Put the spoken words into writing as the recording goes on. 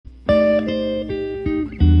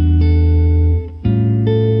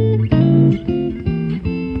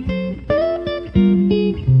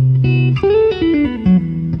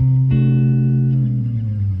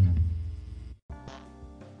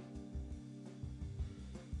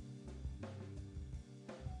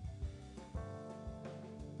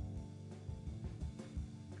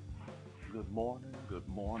Good morning, good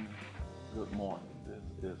morning, good morning. This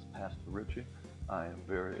is Pastor Richie. I am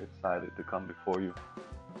very excited to come before you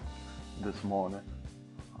this morning.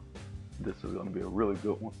 This is going to be a really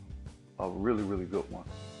good one, a really, really good one.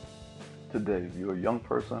 Today, if you're a young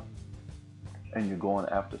person and you're going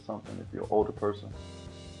after something, if you're an older person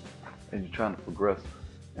and you're trying to progress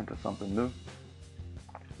into something new,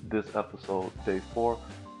 this episode, day 4,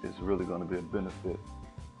 is really going to be a benefit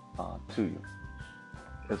to you.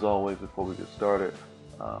 As always, before we get started,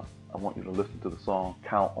 I want you to listen to the song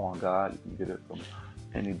Count on God. You can get it from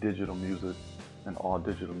any digital music and all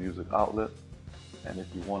digital music outlets. And if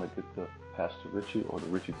you want to get the Pastor Richie or the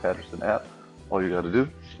Richie Patterson app, all you got to do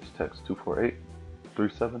is text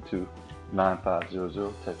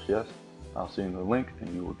 248-372-9500. Text yes. I'll send you the link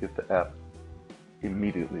and you will get the app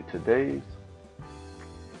immediately. Today's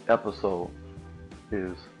episode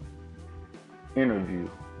is interview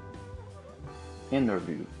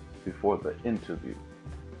before the interview.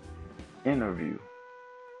 Interview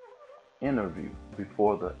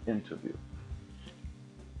before the interview.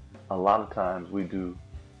 A lot of times we do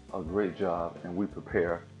a great job and we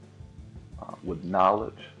prepare with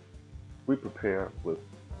knowledge. We prepare with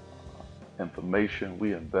information.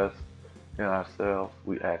 We invest in ourselves.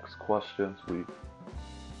 We ask questions. We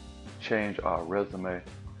change our resume.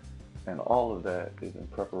 And all of that is in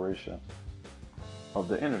preparation of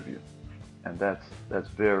the interview. And that's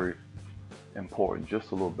very important. Just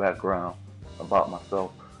a little background about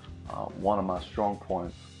myself. One of my strong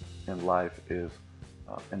points in life is,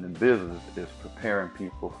 and in business, is preparing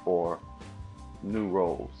people for new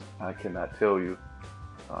roles. I cannot tell you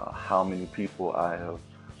how many people I have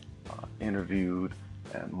interviewed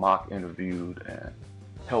and mock interviewed and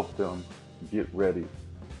helped them get ready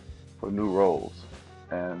for new roles.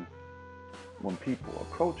 And when people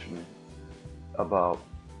approach me about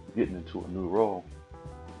getting into a new role,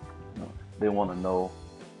 they want to know,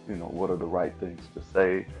 what are the right things to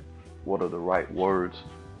say, what are the right words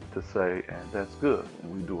to say, and that's good.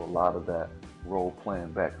 And we do a lot of that role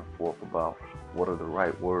playing back and forth about what are the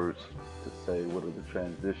right words to say, what are the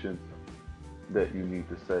transitions that you need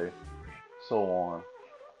to say, so on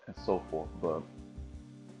and so forth. But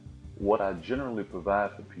what I generally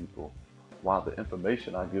provide for people, while the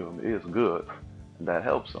information I give them is good, and that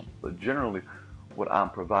helps them, but generally what I'm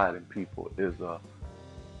providing people is a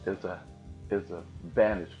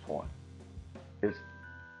vantage point. It's,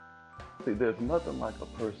 see, there's nothing like a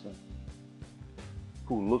person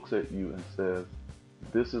who looks at you and says,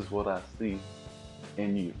 "This is what I see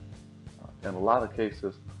in you." In a lot of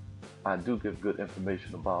cases, I do give good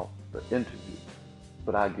information about the interview,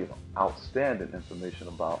 but I give outstanding information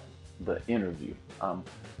about the interview.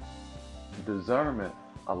 Discernment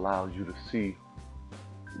allows you to see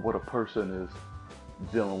what a person is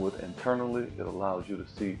dealing with internally. It allows you to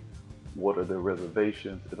see what are their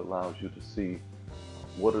reservations. It allows you to see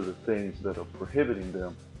what are the things that are prohibiting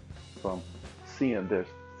them from seeing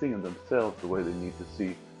themselves the way they need to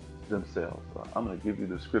see themselves. I'm going to give you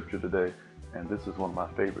the scripture today, and this is one of my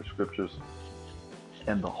favorite scriptures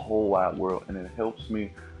in the whole wide world, and it helps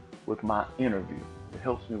me with my interview. It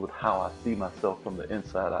helps me with how I see myself from the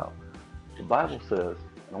inside out. The Bible says,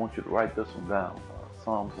 and I want you to write this one down,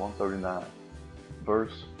 Psalms 139,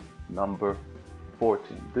 verse number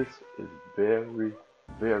 14. This is very,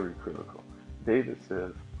 very critical. David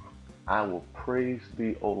says, "I will praise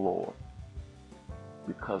thee, O Lord,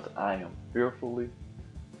 because I am fearfully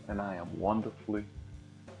and I am wonderfully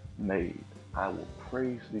made." I will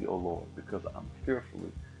praise thee, O Lord, because I'm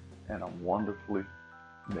fearfully and I'm wonderfully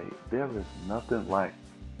made. There is nothing like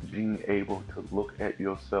being able to look at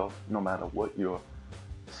yourself, no matter what your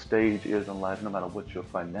stage is in life, no matter what your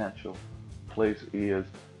financial place is,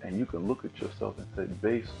 and you can look at yourself and say,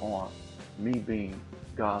 based on me being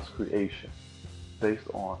God's creation, based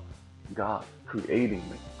on God creating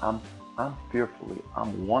me, I'm fearfully,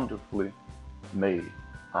 I'm wonderfully made.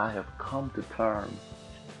 I have come to terms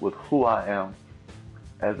with who I am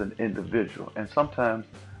as an individual. And sometimes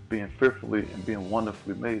being fearfully and being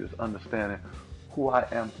wonderfully made is understanding who I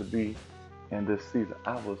am to be in this season.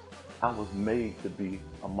 I was made to be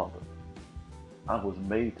a mother. I was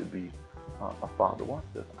made to be a father. Watch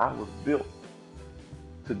this. I was built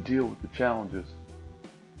to deal with the challenges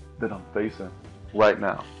that I'm facing right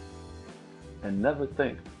now. And never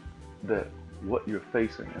think that what you're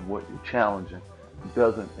facing and what you're challenging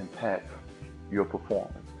doesn't impact your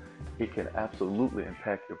performance. It can absolutely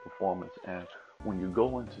impact your performance. And when you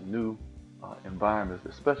go into new environments,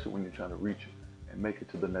 especially when you're trying to reach and make it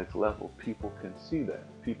to the next level, people can see that.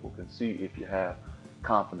 People can see if you have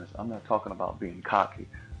confidence. I'm not talking about being cocky.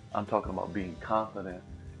 I'm talking about being confident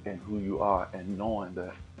in who you are and knowing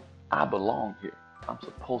that I belong here. I'm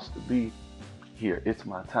supposed to be here. It's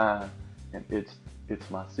my time, and it's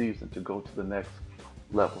my season to go to the next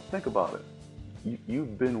level. Think about it.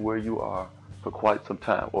 You've been where you are for quite some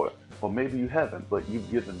time, or maybe you haven't, but you've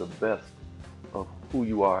given the best of who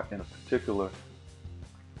you are in a particular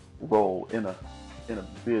role in a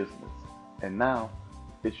business. And now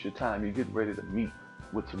it's your time. You're getting ready to meet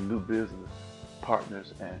with some new business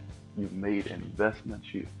partners, and you've made investments.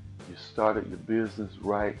 You started your business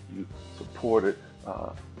right. You supported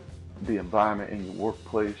the environment in your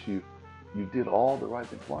workplace. You did all the right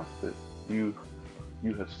things. Watch this. You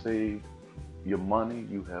have saved your money.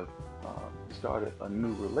 You have started a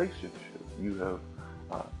new relationship. You have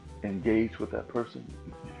uh, engaged with that person.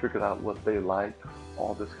 You figured out what they like,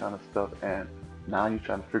 all this kind of stuff, and now you're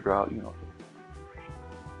trying to figure out,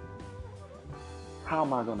 how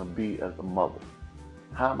am I going to be as a mother?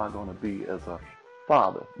 How am I going to be as a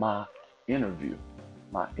father? Interview,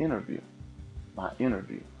 my interview, my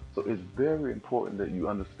interview. So it's very important that you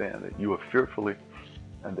understand that you are fearfully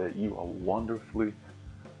and that you are wonderfully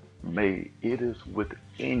made. It is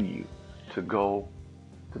within you to go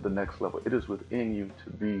to the next level. It is within you to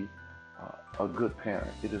be a good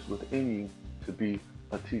parent. It is within you to be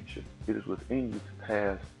a teacher. It is within you to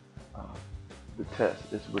pass uh, the test.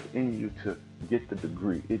 It's within you to get the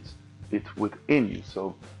degree. It's within you.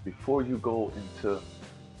 So before you go into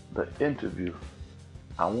the interview,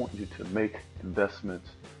 I want you to make investments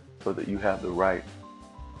so that you have the right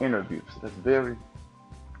interviews. That's very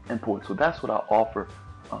important. So that's what I offer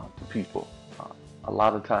to people. A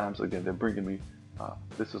lot of times, again, they're bringing me,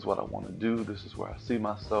 this is what I want to do, this is where I see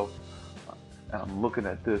myself, and I'm looking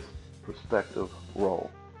at this prospective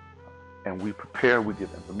role. And we prepare, we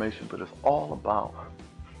give information, but it's all about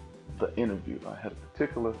the interview. I had a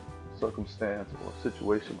particular circumstance or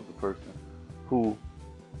situation with a person who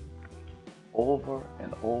over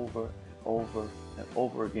and over and over and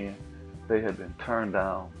over again, they had been turned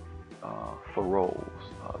down for roles.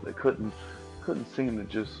 They couldn't seem to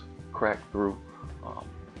just crack through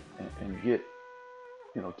and get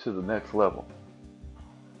to the next level.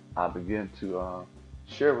 I began to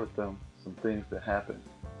share with them some things that happened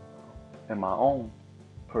in my own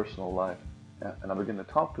personal life, and I began to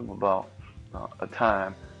talk to them about a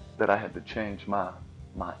time that I had to change my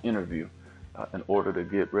interview in order to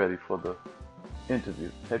get ready for the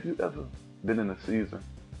interview. Have you ever been in a season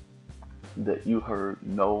that you heard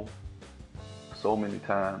no so many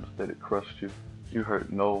times that it crushed you? You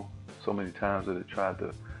heard no so many times that it tried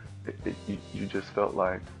to, you just felt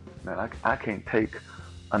like, man, I can't take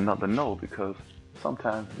another no, because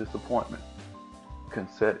sometimes disappointment can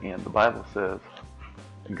set in. The Bible says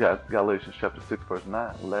in Galatians chapter 6 verse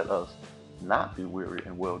 9, let us not be weary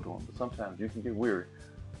in well doing. But sometimes you can get weary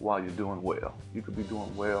while you're doing well. You could be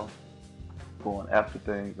doing well, going after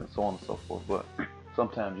things and so on and so forth, but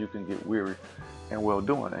sometimes you can get weary and well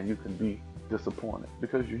doing, and you can be disappointed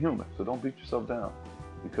because you're human. So don't beat yourself down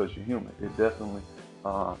because you're human. It definitely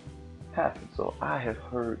happens. So I had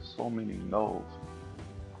heard so many no's,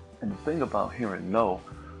 and the thing about hearing no,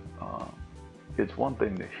 uh, it's one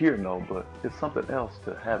thing to hear no, but it's something else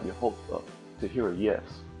to have your hopes up, to hear a yes,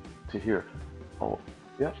 to hear, oh,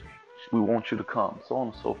 yep, we want you to come, so on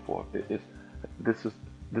and so forth. This is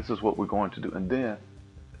this is what we're going to do, and then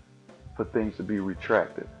for things to be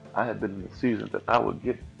retracted. I had been in the season that I would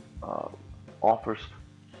get uh, offers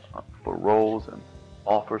for roles and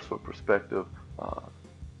offers for prospective uh,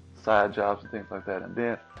 side jobs and things like that, and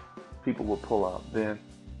then people would pull out. Then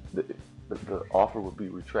the offer would be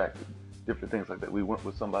retracted. Different things like that. We went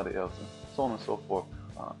with somebody else, and so on and so forth.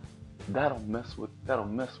 Uh, that'll mess with you.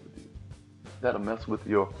 That'll mess with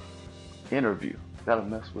your interview. That'll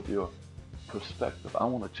mess with your perspective. I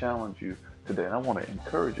want to challenge you today, and I want to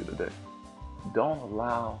encourage you today. Don't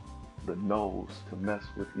allow the no's to mess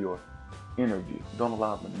with your interview. Don't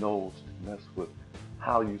allow the no's to mess with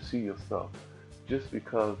how you see yourself. Just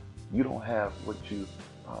because you don't have what you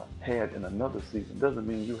had in another season doesn't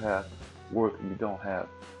mean you have worth and you don't have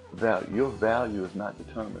value. Your value is not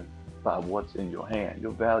determined by what's in your hand.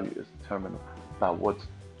 Your value is determined by what's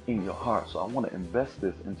in your heart. So I want to invest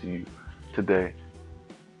this into you today.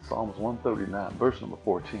 Psalms 139, verse number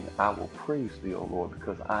 14. I will praise thee, O Lord,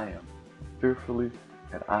 because I am fearfully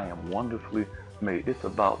and I am wonderfully made. It's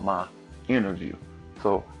about my interview.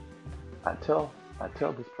 So I tell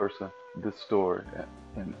this person this story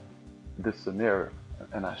and this scenario,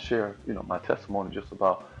 and I share, my testimony just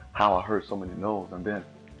about how I heard so many no's, and then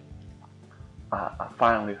I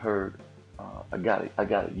finally heard I got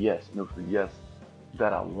a yes, and it was the yes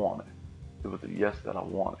that I wanted. It was the yes that I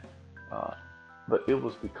wanted, but it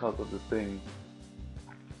was because of the things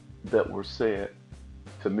that were said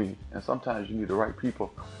to me. And sometimes you need the right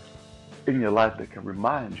people in your life that can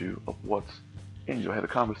remind you of what's in you. I had a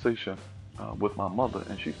conversation with my mother,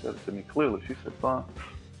 and she said it to me clearly. She said, "Son,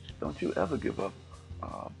 don't you ever give up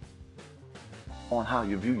uh, on how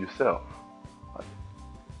you view yourself.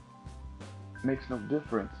 It makes no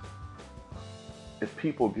difference if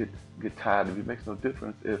people get tired of you. It makes no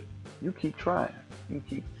difference if you keep trying. You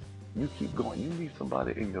keep you keep going. You need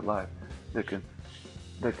somebody in your life that can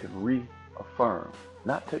reaffirm,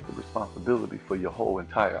 not take the responsibility for your whole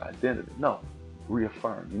entire identity. No,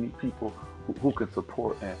 reaffirm. You need people who can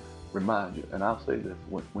support and remind you. And I'll say this: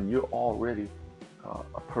 when you're already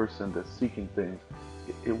a person that's seeking things,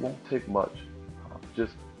 it won't take much.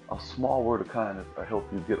 Just a small word of kindness will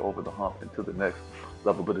help you get over the hump into the next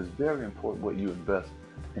level. But it's very important what you invest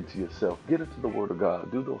into yourself. Get into the Word of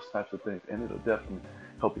God. Do those types of things, and it'll definitely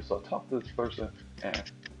help you. So I talked to this person, and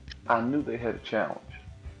I knew they had a challenge.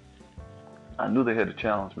 I knew they had a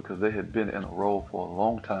challenge because they had been in a role for a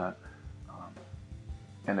long time, um,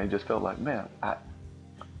 and they just felt like, man,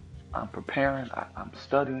 I'm preparing, I'm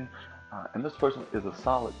studying, and this person is a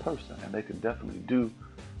solid person, and they can definitely do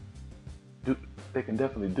they can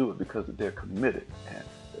definitely do it because they're committed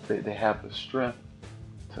and they have the strength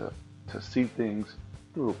to see things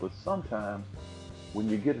through. But sometimes when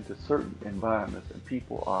you get into certain environments and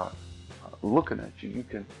people are looking at you,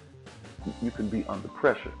 you can be under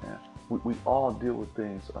pressure. And we all deal with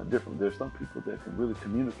things differently. There's some people that can really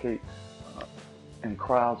communicate uh, in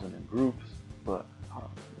crowds and in groups, but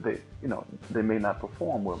they may not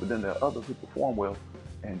perform well. But then there are others who perform well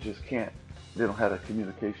and just can't. They don't have a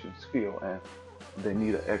communication skill, and they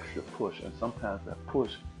need an extra push. And sometimes that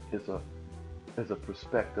push is a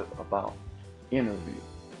perspective about interview.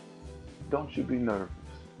 Don't you be nervous.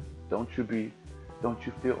 Don't you be don't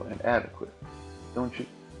you feel inadequate. Don't you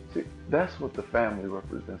see that's what the family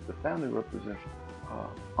represents. The family represents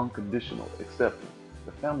unconditional acceptance.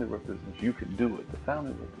 The family represents you can do it. The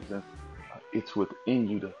family represents it's within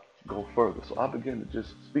you to go further. So I begin to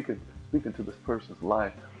just speaking to this person's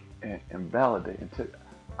life and validate and tell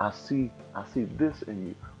I see this in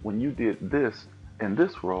you. When you did this in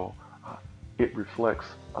this role, it reflects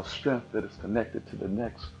a strength that is connected to the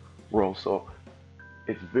next role. So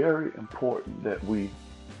it's very important that we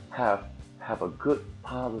have have a good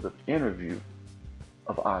positive interview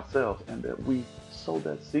of ourselves and that we sow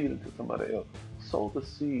that seed into somebody else. Sow the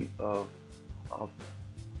seed of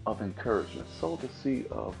of encouragement. Sow the seed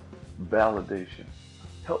of validation.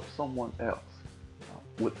 Help someone else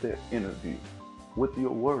with their interview, with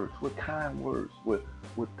your words, with kind words, with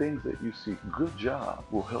things that you see. Good job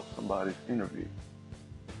will help somebody's interview.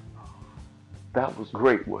 That was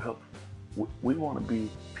great will help. We want to be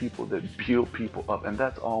people that build people up, and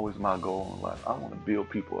that's always my goal in life. I want to build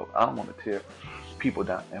people up. I don't want to tear people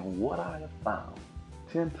down. And what I have found,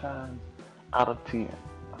 10 times out of 10,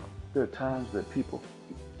 there are times that people,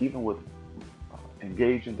 even with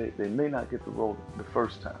engaging, they may not get the role the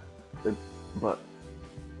first time, but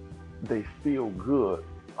they feel good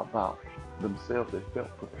about themselves. They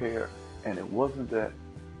felt prepared, and it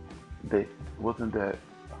they wasn't that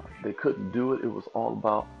they couldn't do it. It was all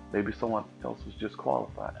about maybe someone else was just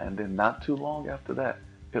qualified, and then not too long after that,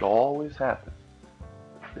 it always happens.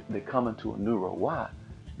 They come into a new role. Why?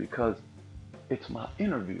 Because it's my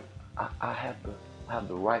interview. I have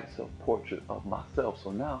the right self-portrait of myself.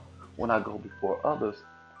 So now, when I go before others,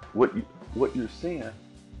 what you're seeing,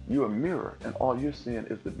 you're a mirror, and all you're seeing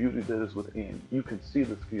is the beauty that is within. You can see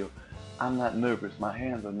the skill. I'm not nervous. My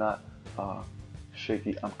hands are not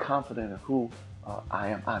shaky. I'm confident in who I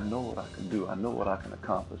am. I know what I can do. I know what I can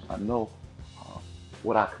accomplish. I know uh,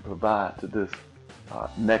 what I can provide to this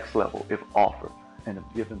next level if offered and if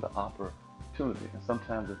given the opportunity. And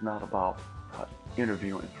sometimes it's not about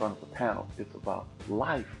interviewing in front of a panel. It's about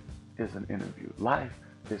life is an interview. Life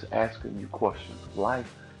is asking you questions.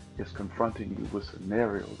 Life is confronting you with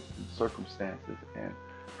scenarios and circumstances, and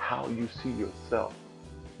how you see yourself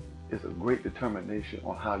is a great determination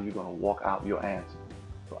on how you're going to walk out your answer.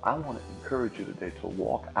 So I want to encourage you today to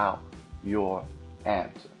walk out your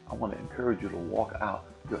answer. I want to encourage you to walk out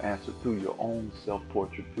your answer through your own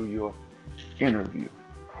self-portrait, through your interview.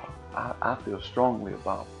 I feel strongly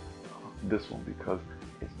about this one because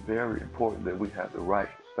it's very important that we have the right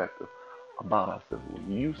perspective about ourselves.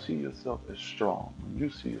 When you see yourself as strong, when you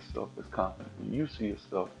see yourself as confident, when you see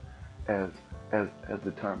yourself as as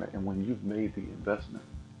determined, and when you've made the investment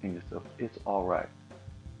in yourself, it's all right.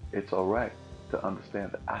 It's all right to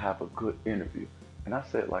understand that I have a good interview. And I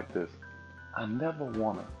say it like this: I never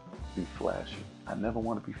want to be flashy. I never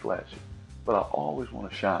want to be flashy, but I always want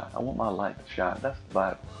to shine. I want my light to shine. That's the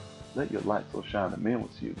Bible. Let your light so shine that men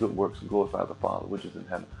will see your good works and glorify the Father which is in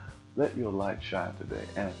heaven. Let your light shine today.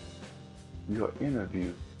 And your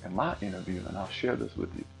interview and my interview, and I'll share this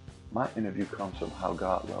with you, my interview comes from how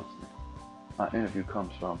God loves me. My interview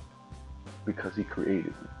comes from because he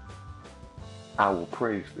created me. I will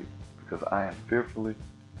praise thee because I am fearfully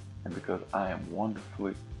and because I am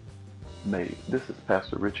wonderfully made. This is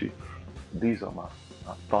Pastor Richie. These are my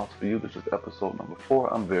thoughts for you. This is episode number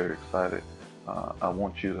 4. I'm very excited. I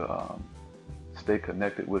want you to stay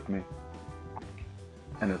connected with me.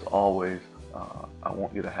 And as always, I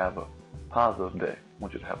want you to have a positive day. I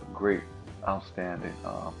want you to have a great, outstanding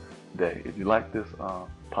day. If you like this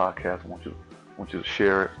podcast, I want you to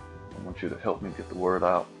share it. I want you to help me get the word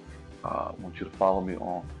out. I want you to follow me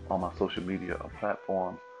on all my social media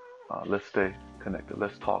platforms. Let's stay connected.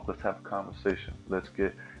 Let's talk. Let's have a conversation. Let's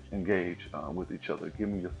get engaged with each other. Give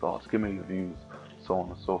me your thoughts. Give me your views, so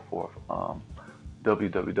on and so forth.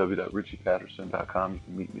 www.richiepatterson.com. You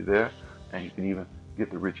can meet me there, and you can even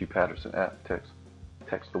get the Richie Patterson app. Text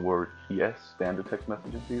the word yes, standard text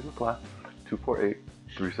messaging. Please reply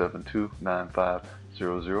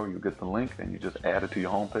 248-372-9500. You get the link and you just add it to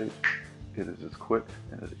your homepage. It is as quick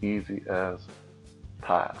and as easy as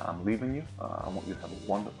pie. I'm leaving you. I want you to have a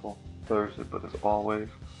wonderful Thursday, but as always,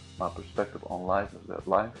 my perspective on life is that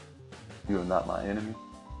life, you are not my enemy,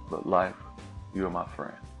 but life, you are my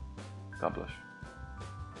friend. God bless you.